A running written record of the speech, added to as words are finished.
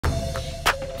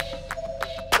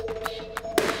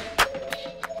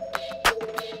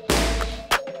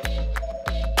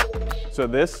So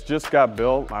this just got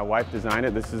built. My wife designed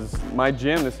it. This is my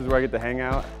gym. This is where I get to hang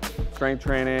out. Strength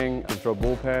training, throw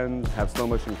bullpens, have slow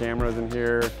motion cameras in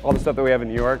here. All the stuff that we have in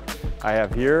New York, I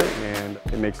have here, and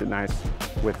it makes it nice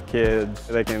with kids.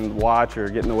 They can watch or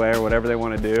get in the way or whatever they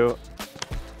want to do.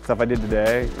 Stuff I did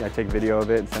today, I take video of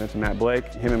it and send it to Matt Blake.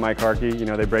 Him and Mike Harkey, you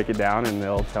know, they break it down and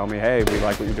they'll tell me, hey, we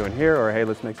like what you're doing here, or hey,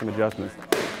 let's make some adjustments.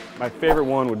 My favorite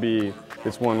one would be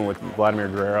this one with Vladimir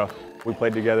Guerrero. We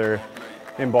played together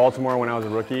in Baltimore when I was a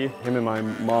rookie. Him and my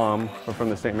mom are from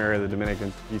the same area, the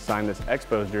Dominicans. He signed this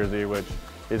Expos jersey, which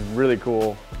is really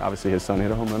cool. Obviously his son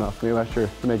hit a home run off me last year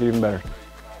to make it even better.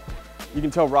 You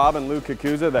can tell Rob and Lou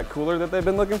Kakuza, that cooler that they've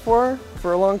been looking for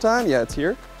a long time, yeah, it's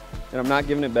here, and I'm not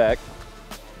giving it back.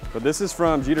 But this is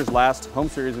from Jeter's last home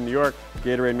series in New York.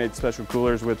 Gatorade made special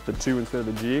coolers with the 2 instead of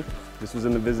the G. This was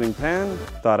in the visiting pen.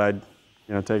 Thought I'd,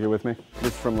 take it with me.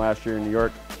 This is from last year in New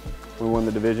York. We won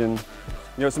the division.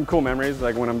 Some cool memories,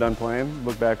 like when I'm done playing,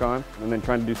 look back on, and then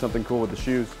trying to do something cool with the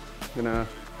shoes. Gonna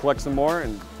collect some more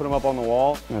and put them up on the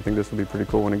wall. And I think this will be pretty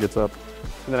cool when it gets up.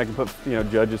 And then I can put,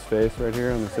 Judge's face right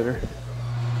here on the sitter.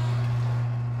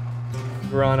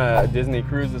 We're on a Disney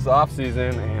cruise this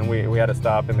off-season, and we had to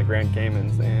stop in the Grand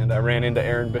Caymans, and I ran into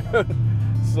Aaron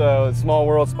Boone. So small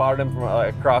world, spotted him from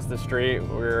across the street. We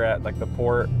were at the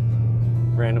port,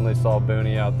 randomly saw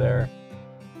Booney out there.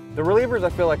 The relievers, I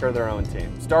feel like, are their own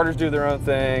team. Starters do their own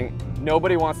thing.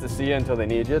 Nobody wants to see you until they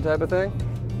need you, type of thing.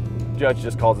 Judge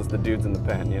just calls us the dudes in the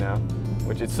pen,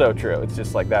 which is so true. It's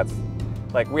just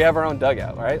we have our own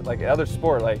dugout, right? Like other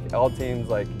sport, all teams,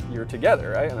 you're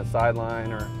together, right? On a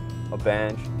sideline or a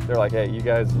bench. They're like, hey, you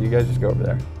guys just go over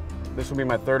there. This will be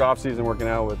my 3rd off season working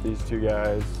out with these 2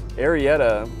 guys.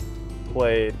 Arietta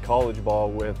played college ball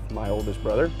with my oldest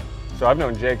brother. So I've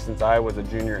known Jake since I was a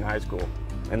junior in high school.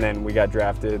 And then we got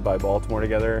drafted by Baltimore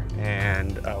together,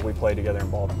 and we played together in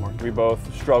Baltimore. We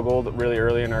both struggled really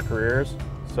early in our careers.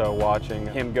 So watching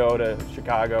him go to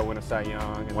Chicago, win a Cy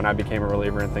Young, and when I became a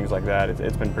reliever and things like that,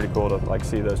 it's been pretty cool to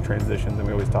see those transitions, and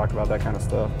we always talk about that kind of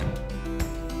stuff.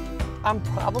 I'm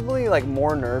probably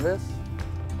more nervous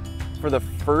for the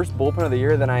first bullpen of the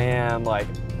year than I am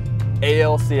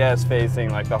ALCS facing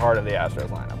the heart of the Astros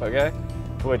lineup, okay?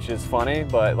 Which is funny,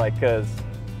 but because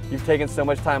you've taken so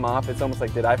much time off, it's almost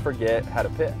did I forget how to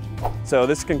pitch? So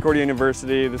this is Concordia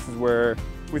University. This is where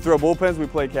we throw bullpens, we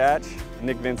play catch.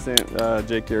 Nick Vincent,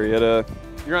 Jake Arrieta.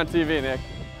 You're on TV, Nick.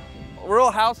 We're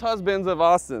all house husbands of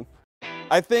Austin.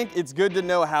 I think it's good to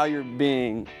know how you're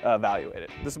being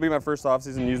evaluated. This will be my first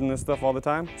offseason using this stuff all the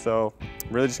time, so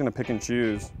I'm really just gonna pick and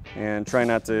choose and try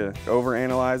not to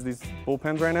overanalyze these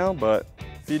bullpens right now, but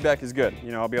feedback is good.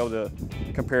 I'll be able to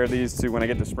compare these to when I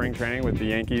get to spring training with the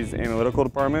Yankees analytical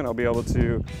department. I'll be able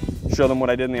to show them what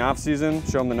I did in the offseason,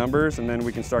 show them the numbers, and then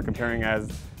we can start comparing as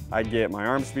I get my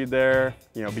arm speed there,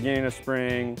 beginning of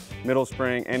spring, middle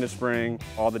spring, end of spring,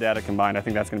 all the data combined. I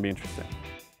think that's gonna be interesting.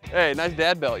 Hey, nice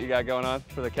dad belt you got going on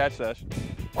for the catch sesh.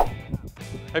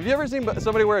 Have you ever seen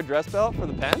somebody wear a dress belt for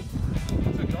the pen?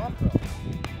 It's a drop belt.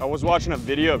 I was watching a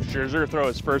video of Scherzer throw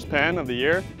his first pen of the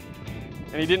year,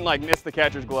 and he didn't miss the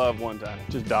catcher's glove one time,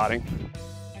 just dotting.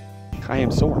 I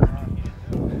am sore.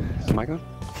 Is the mic on?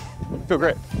 I feel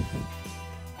great.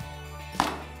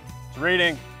 It's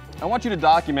reading. I want you to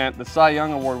document the Cy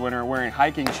Young Award winner wearing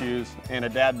hiking shoes and a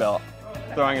dad belt,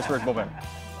 throwing his first bullpen.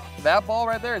 That ball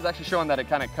right there is actually showing that it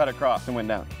kind of cut across and went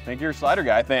down. I think you're a slider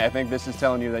guy. I think this is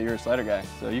telling you that you're a slider guy.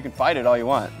 So you can fight it all you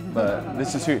want, but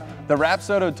this is who, the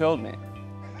Rapsodo told me.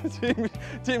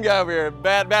 team guy over here,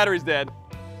 battery's dead.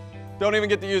 Don't even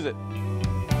get to use it.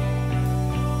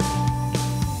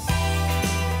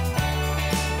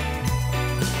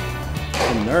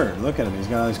 A nerd, look at him. He's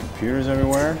got all these computers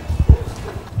everywhere,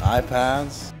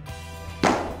 iPads.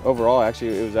 Overall,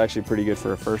 actually, it was actually pretty good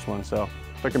for a first one. So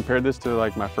if I compared this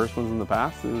to my first ones in the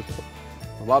past, it was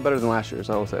a lot better than last year,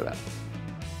 so I will say that.